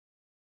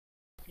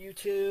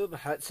YouTube?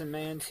 Hudson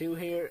Man 2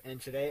 here, and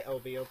today I'll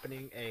be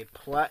opening a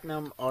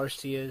Platinum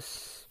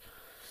Arceus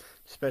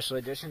Special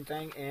Edition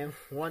thing, and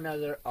one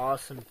other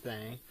awesome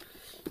thing,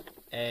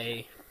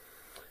 a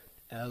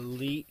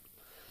Elite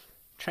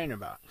Trainer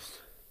Box.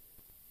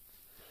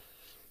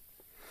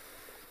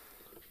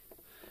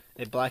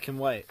 A black and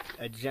white.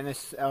 A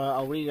Genesis.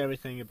 I'll read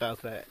everything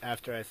about that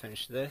after I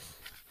finish this.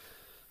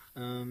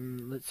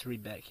 Let's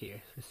read back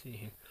here. Let's see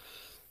here.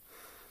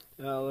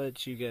 I'll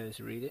let you guys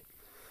read it.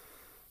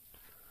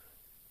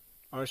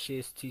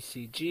 Arceus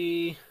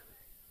TCG,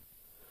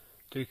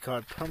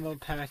 3-card promo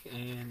pack,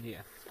 and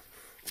yeah.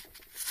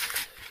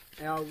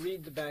 And I'll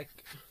read the back.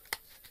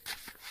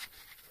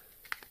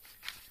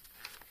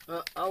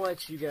 I'll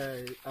let you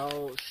guys.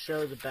 I'll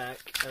show the back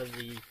of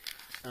the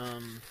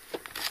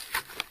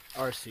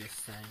Arceus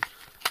thing.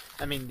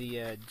 I mean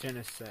the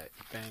Genesis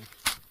thing.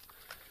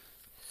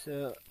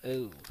 So,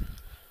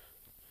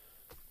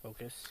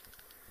 focus.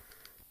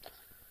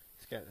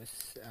 It's got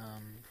this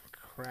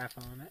crap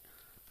on it.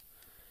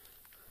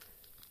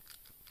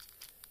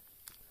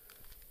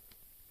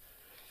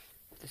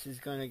 This is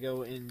going to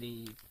go in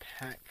the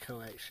pack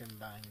collection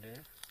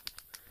binder.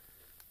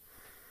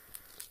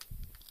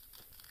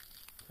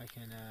 If I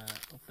can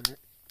open it.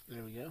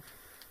 There we go.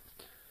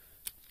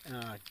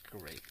 Ah,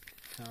 great.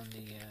 It's on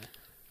the...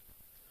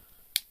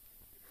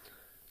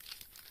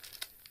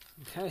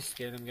 I'm kind of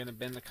scared I'm going to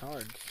bend the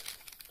cards.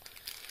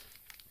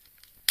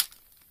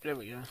 There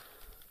we go.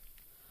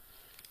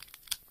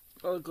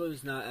 Gold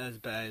glue's not as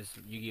bad as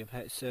Yu-Gi-Oh!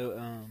 Pack, so,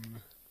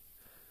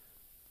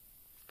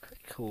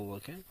 pretty cool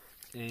looking.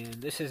 And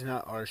this is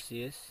not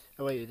Arceus.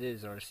 Oh wait, it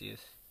is Arceus.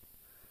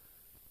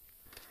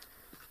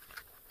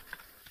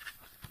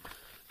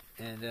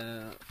 And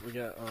we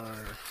got our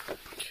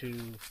 2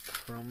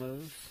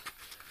 promos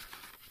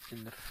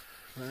in the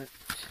front.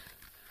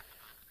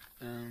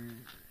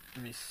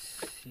 Let me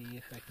see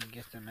if I can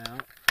get them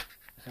out.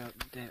 So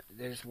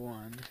there's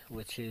one,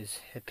 which is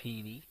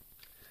Happiny.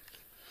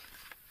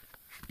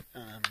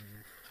 Let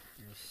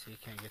me see,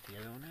 can I get the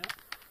other one out?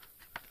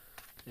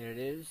 There it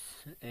is,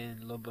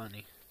 and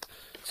Lobunny.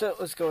 So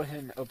let's go ahead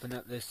and open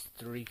up this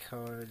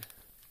 3-card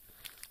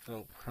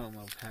little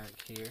promo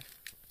pack here.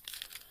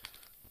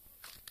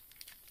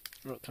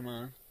 Oh, come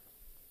on.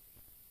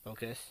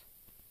 Focus.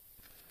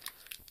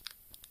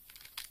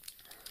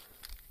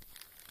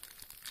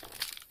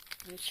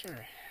 Not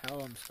sure how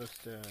I'm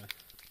supposed to...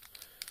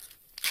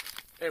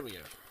 There we go.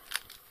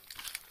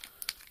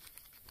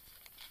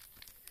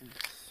 Let's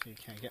see,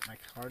 can I get my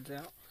cards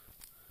out?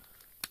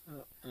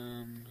 Oh,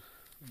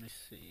 let me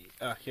see.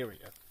 Ah, here we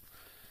go.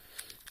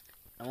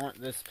 I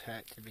want this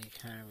pack to be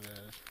kind of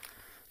a...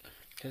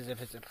 Because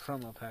if it's a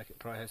promo pack, it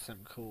probably has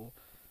something cool.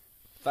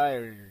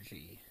 Fire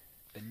Energy,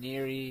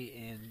 Baneri,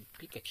 and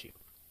Pikachu.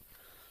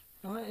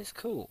 Oh, that is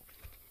cool.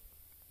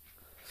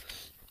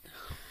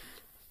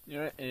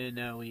 Alright, and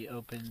now we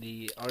open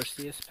the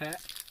Arceus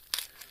pack.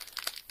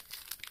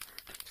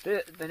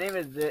 The name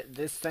of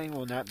this thing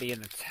will not be in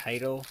the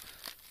title.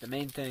 The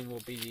main thing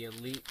will be the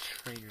Elite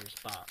Trainers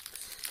box.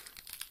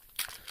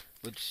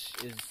 Which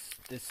is...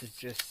 This is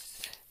just...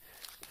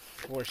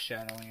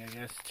 foreshadowing, I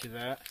guess, to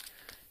that,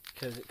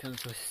 because it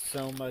comes with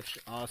so much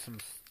awesome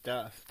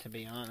stuff, to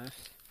be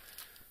honest.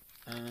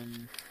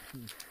 Come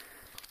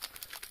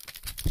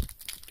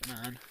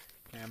on,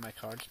 can I have my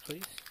cards,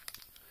 please?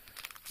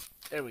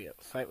 There we go,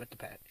 fight with the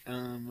pack.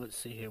 Let's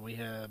see here, we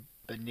have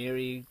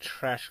Baneri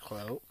Trash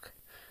Cloak,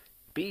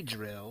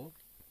 Beedrill,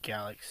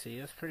 Galaxy,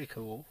 that's pretty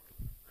cool,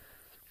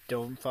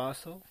 Dome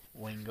Fossil,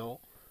 Wingull,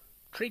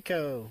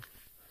 Trico,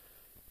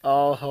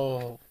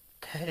 oh,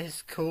 that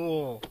is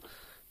cool,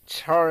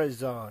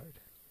 Charizard.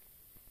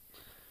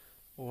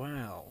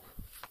 Wow.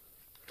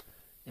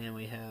 And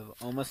we have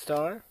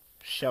Omastar,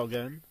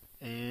 Shelgun,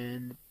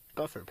 and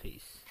Buffer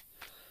Piece.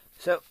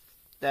 So,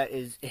 that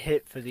is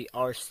it for the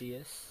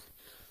Arceus.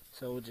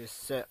 So we'll just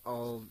set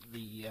all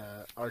the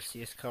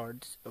Arceus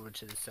cards over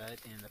to the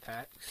side and the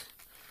packs.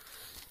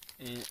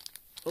 And,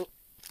 oh,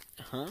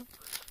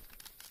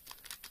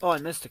 I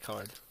missed a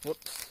card.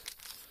 Whoops.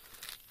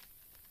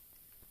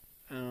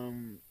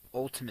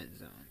 Ultimate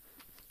Zone.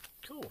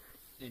 Cool.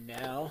 And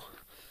now,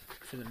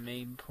 for the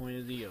main point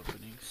of the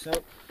opening. So,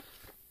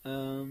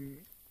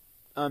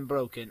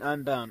 Unbroken,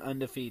 Unbound,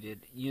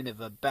 Undefeated,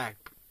 Unova, back,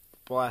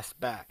 Blast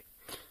back.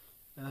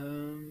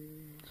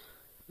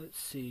 Let's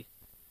see.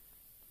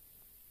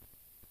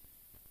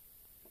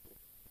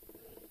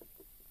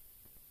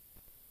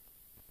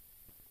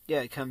 Yeah,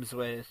 it comes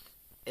with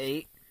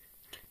 8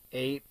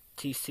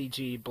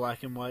 TCG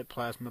Black and White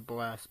Plasma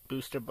Blast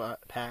booster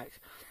packs,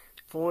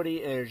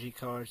 40 energy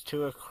cards,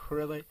 2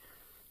 acrylic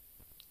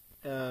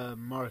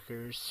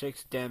markers,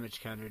 6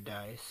 damage counter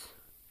dice,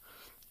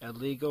 a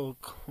legal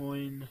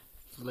coin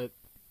flip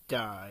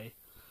die,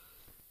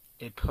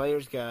 a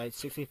player's guide,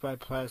 65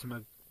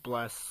 plasma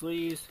blast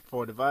sleeves,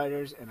 4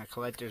 dividers, and a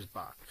collector's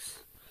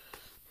box.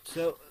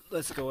 So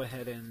let's go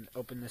ahead and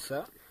open this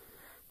up.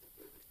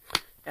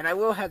 And I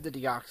will have the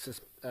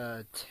Deoxys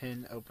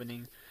 10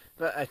 opening,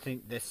 but I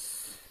think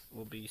this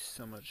will be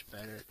so much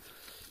better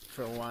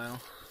for a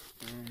while.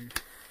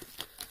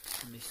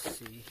 Let me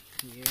see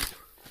here.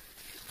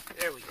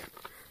 There we go.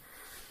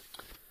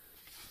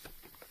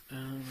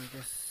 I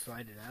guess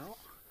slide it out.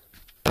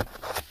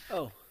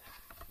 Oh.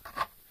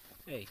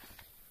 Hey.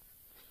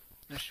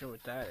 Not sure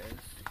what that is.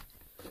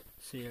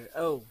 See here.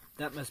 Oh,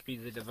 that must be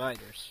the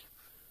dividers.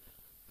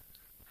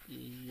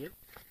 Yep.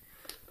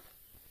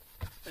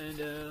 And,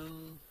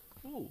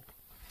 ooh.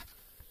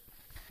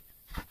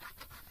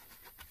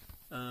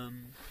 Let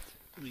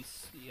me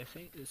see. I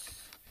think this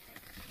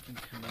can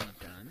come out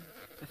done.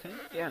 I think,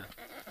 yeah.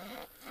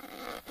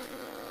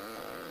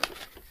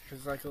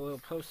 It's like a little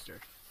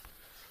poster.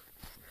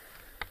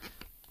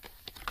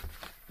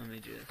 Let me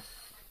just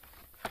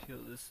peel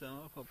this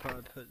off. I'll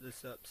probably put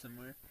this up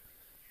somewhere.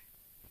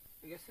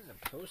 I guess it's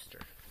a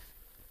poster.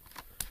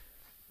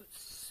 Let's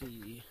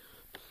see.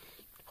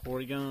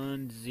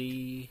 Porygon,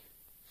 Z,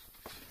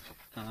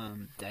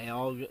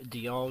 Dialga,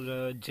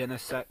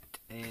 Genesect,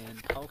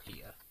 and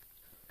Palkia.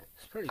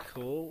 It's pretty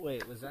cool.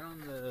 Wait, was that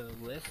on the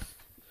list?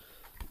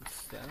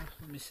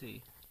 Let me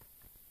see.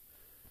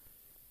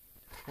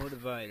 4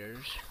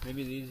 dividers.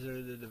 Maybe these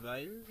are the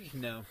dividers?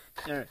 No.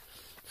 Alright.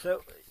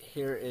 So,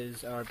 here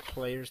is our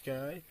player's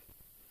guide.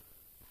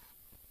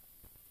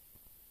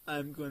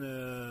 I'm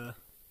gonna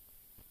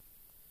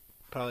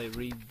probably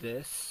read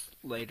this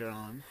later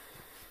on.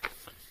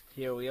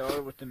 Here we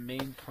are with the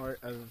main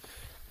part of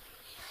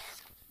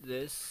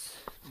this.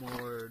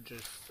 More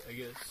just, I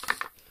guess,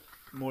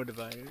 more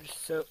dividers.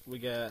 So, we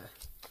got,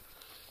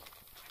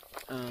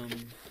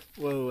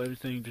 whoa,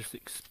 everything just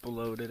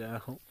exploded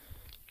out.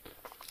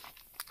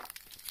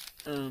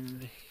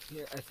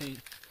 Yeah, I think,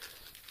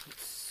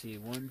 let's see,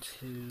 1,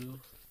 2,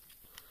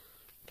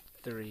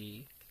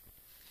 3,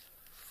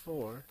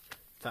 4,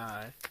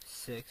 5,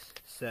 6,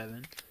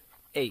 7,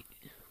 8.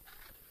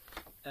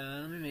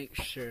 Let me make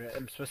sure.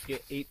 I'm supposed to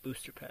get 8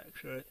 booster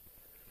packs, right?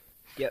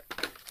 Yep.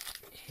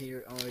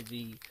 Here are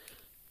the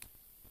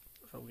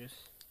focus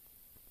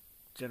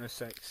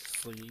Genesect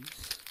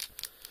sleeves.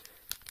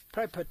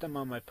 Probably put them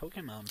on my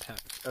Pokemon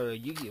packs, or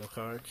Yu-Gi-Oh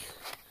cards.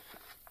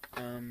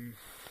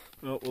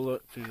 Well, we'll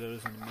look through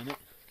those in a minute.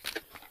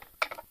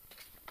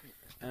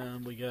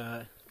 We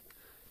got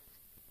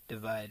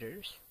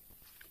dividers.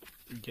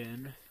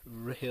 Again,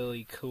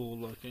 really cool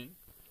looking.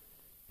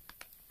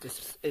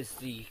 This is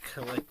the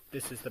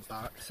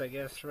box, I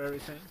guess, for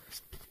everything.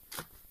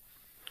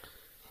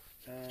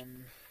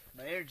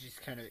 My energy's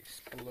kind of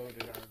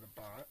exploded out of the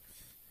box.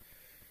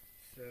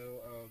 So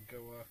I'll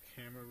go off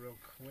camera real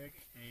quick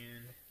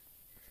and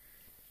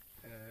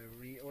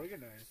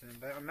reorganize them.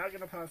 But I'm not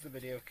going to pause the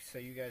video so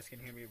you guys can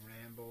hear me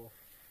ramble.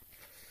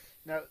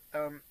 Now,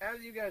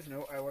 as you guys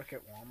know, I work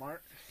at Walmart,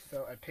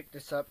 so I picked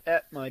this up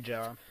at my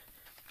job.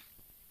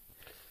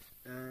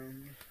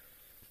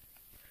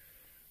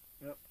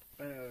 Well,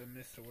 I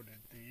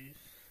misordered these.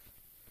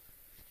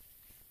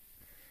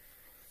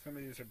 Some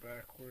of these are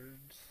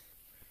backwards.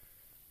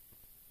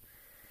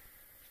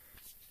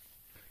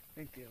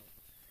 Thank you.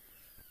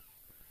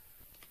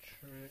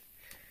 Trick.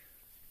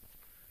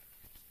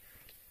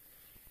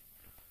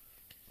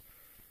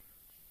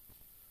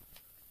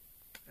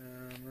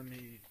 Let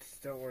me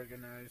still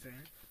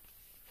organizing.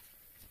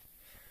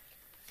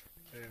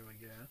 There we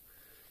go.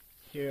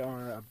 Here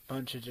are a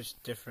bunch of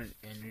just different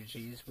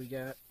energies we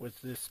got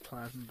with this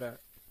plasma bat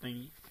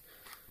thingy.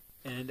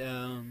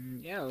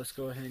 And yeah, let's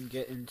go ahead and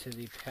get into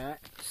the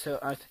pack. So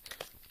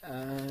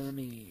let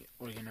me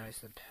organize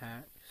the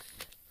packs.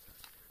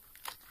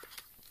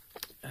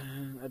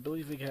 I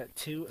believe we got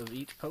 2 of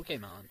each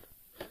Pokemon.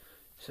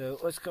 So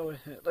let's go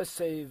ahead. Let's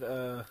save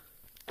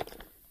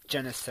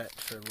Genesect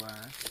for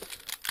last.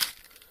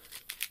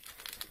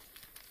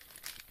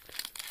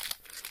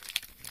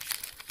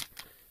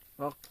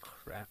 Oh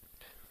crap.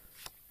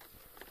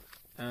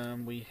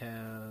 We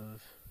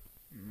have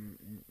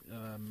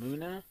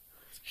Munna,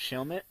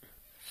 Shelmet,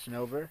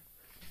 Snover,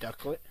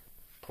 Ducklet,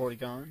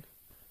 Porygon,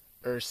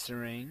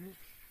 Ursaring.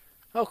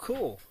 Oh,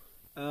 cool.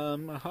 A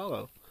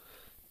holo.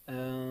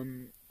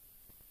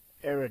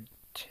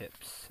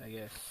 Aerotips, I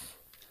guess.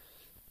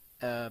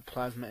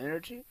 Plasma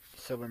Energy,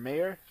 Silver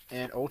Mare,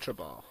 and Ultra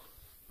Ball.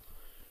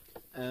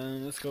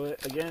 Let's go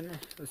again.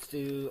 Let's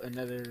do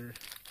another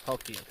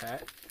Palkia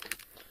pack.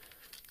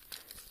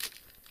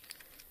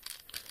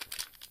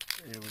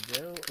 There we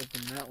go.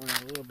 Open that one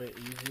a little bit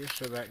easier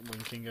so that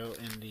one can go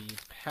in the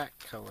pack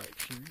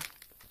collection.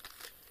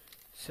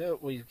 So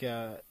we've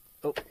got,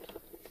 oh,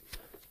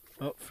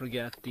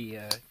 forgot the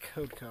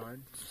code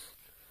cards.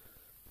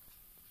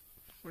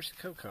 Where's the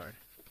code card?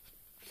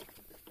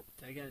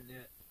 Did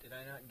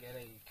I not get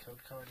a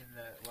code card in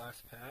that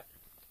last pack?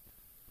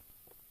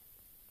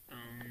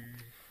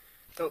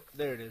 Oh,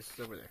 there it is. It's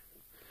over there.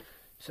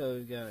 So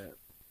we got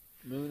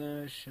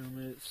Munna,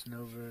 Shelmet,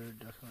 Snover,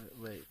 Ducklet.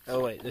 Wait.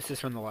 Oh, wait. This is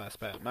from the last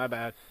pack. My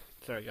bad.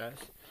 Sorry, guys.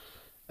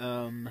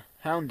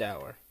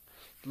 Houndour,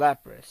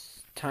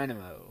 Lapras,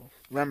 Dynamo,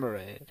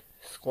 Remoraid,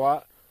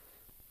 Squat,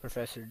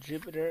 Professor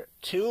Jupiter,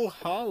 2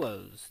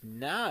 holos.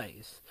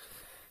 Nice.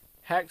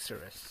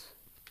 Haxorus,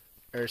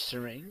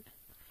 Ursaring,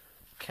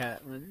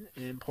 Catlin,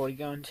 and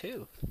Porygon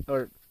 2.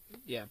 Or,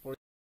 yeah, Porygon.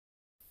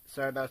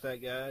 Sorry about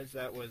that, guys.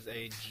 That was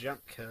a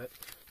jump cut.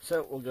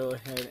 So we'll go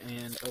ahead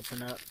and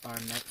open up our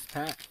next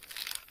pack.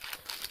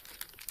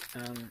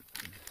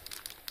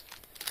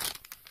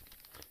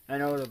 I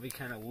know it'll be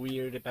kind of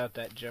weird about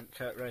that jump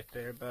cut right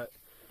there, but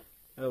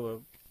oh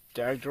well.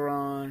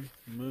 Dagdaron,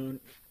 Muna,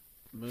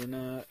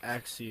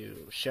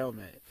 Axew,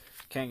 Shelmet,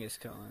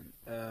 Kangaskhan,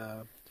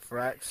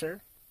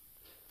 Fraxer.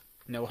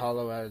 No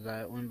hollow out of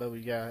that one, but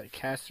we got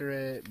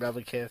Casseret,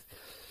 Relikith,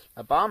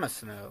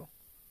 Abomasnow,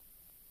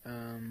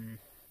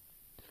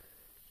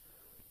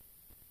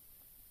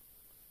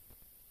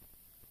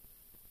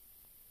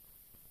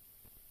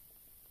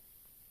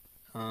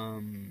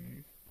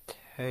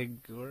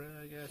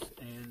 Tegura, I guess,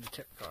 and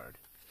Tip Card.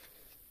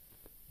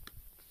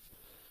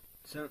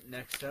 So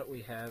next up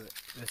we have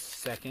the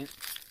second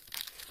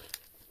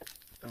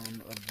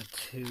of the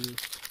two.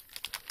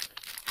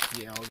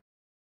 Yeah,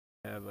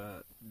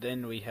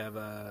 then we have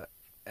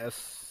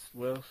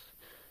S-Wilth,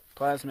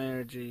 Plasma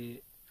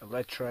Energy,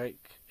 Electrike,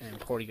 and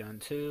Porygon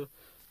 2.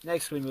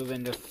 Next we move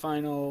into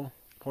final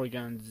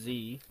Porygon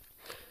Z.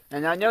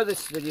 And I know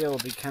this video will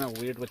be kind of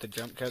weird with the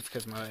jump cuts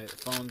because my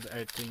phone's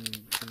acting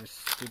kind of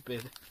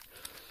stupid.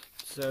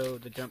 So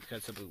the jump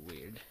cuts will be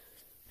weird.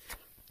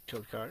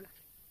 Code card.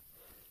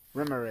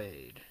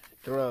 Remoraid,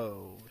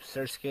 Throw,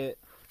 Surskit,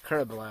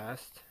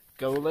 Curablast,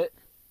 Golett,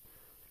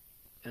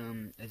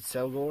 and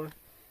Selgor.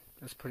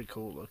 That's pretty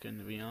cool looking,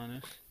 to be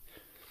honest.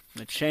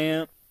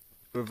 Machamp,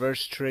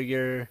 Reverse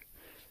Trigger,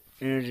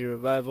 Energy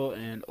Revival,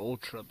 and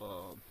Ultra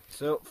Ball.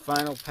 So,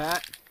 final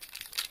pack.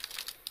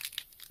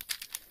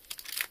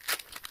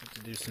 Have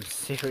to do some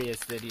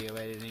serious video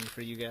editing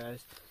for you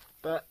guys,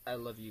 but I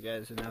love you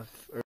guys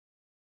enough. Where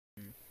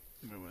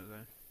was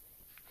I?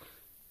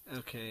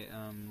 Okay,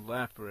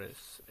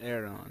 Lapras,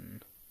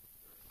 Aeron.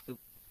 Oop,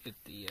 get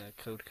the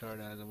code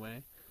card out of the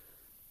way.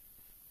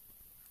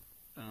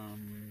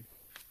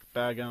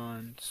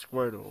 Bagon,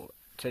 Squirtle,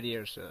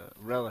 Teddiursa,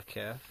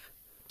 Relikith,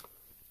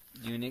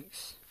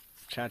 Unix,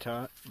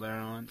 Chatot,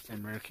 Laron,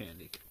 and Rare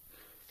Candy.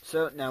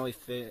 So now we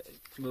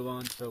move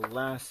on to the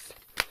last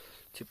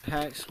two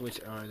packs,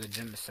 which are the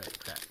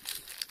Genesect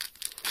packs.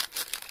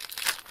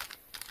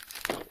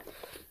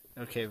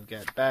 Okay, we've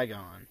got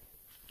Bagon,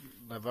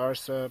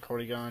 Lavarsa,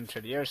 Porygon,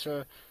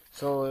 Teddiursa,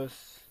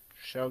 Solus,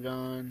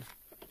 Shelgon,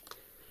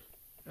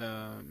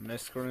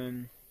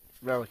 Mescarin,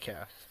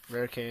 Relikith,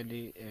 Rare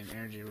Candy, and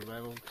Energy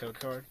Revival code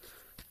card.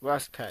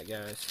 Last pack,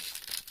 guys.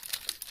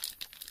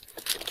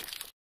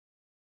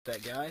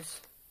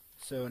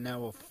 So now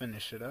we'll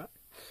finish it up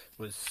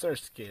with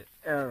Surskit,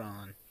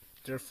 Aeron,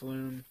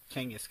 Durfloon,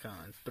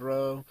 Kangaskhan,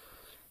 Throw,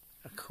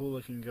 a cool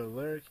looking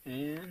Golurk,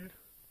 and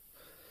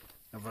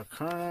a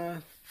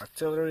Volcarona,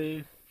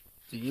 Artillery,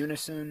 the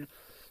Unison,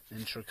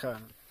 and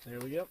Tricana. There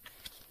we go.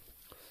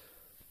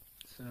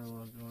 So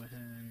we'll go ahead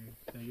and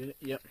did I get it?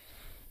 Yep.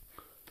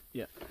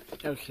 Yep.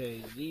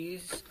 Okay,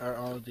 these are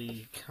all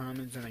the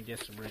commons and I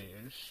guess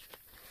rares.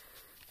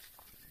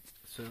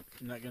 So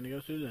I'm not gonna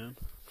go through them,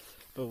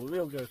 but we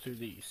will go through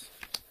these.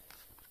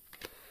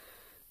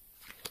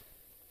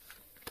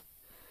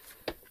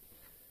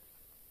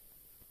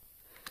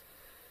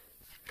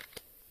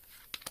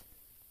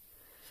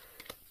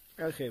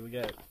 Okay, we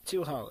got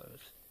two hollows.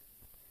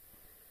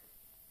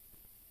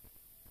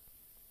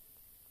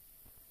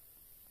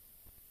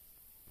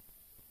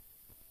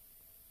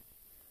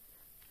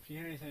 If you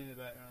hear anything in the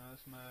background,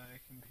 that's my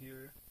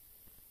computer.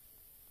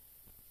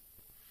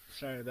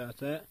 Sorry about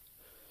that.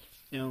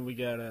 And we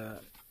got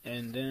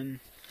and then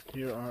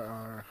here are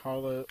our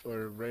hollow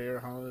or rare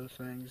hollow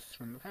things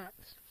from the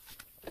packs.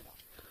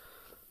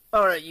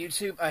 Alright,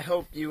 YouTube, I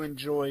hope you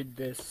enjoyed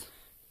this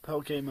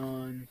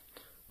Pokemon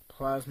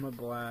Plasma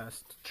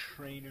Blast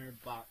trainer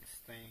box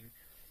thing.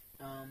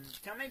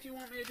 Tell me if you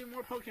want me to do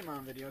more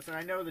Pokemon videos. And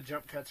I know the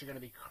jump cuts are going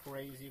to be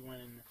crazy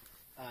when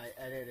I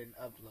edit and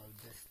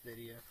upload this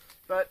video.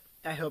 But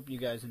I hope you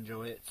guys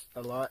enjoy it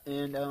a lot.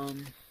 And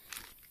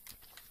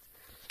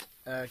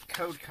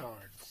code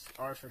cards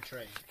are for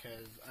trade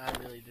because I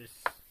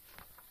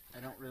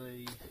don't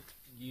really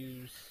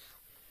use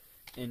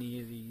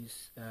any of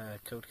these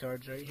code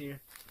cards right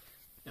here.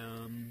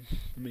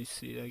 Let me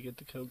see. I get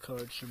the code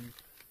cards from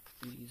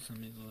these. Let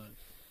me look.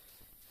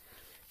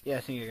 Yeah, I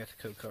think I got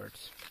the code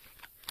cards.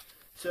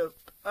 So,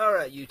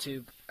 alright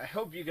YouTube, I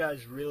hope you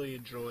guys really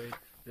enjoyed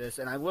this,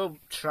 and I will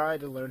try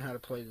to learn how to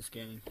play this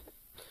game.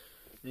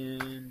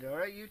 And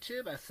alright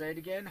YouTube, I say it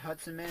again,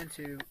 Hudson Man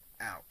 2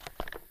 out.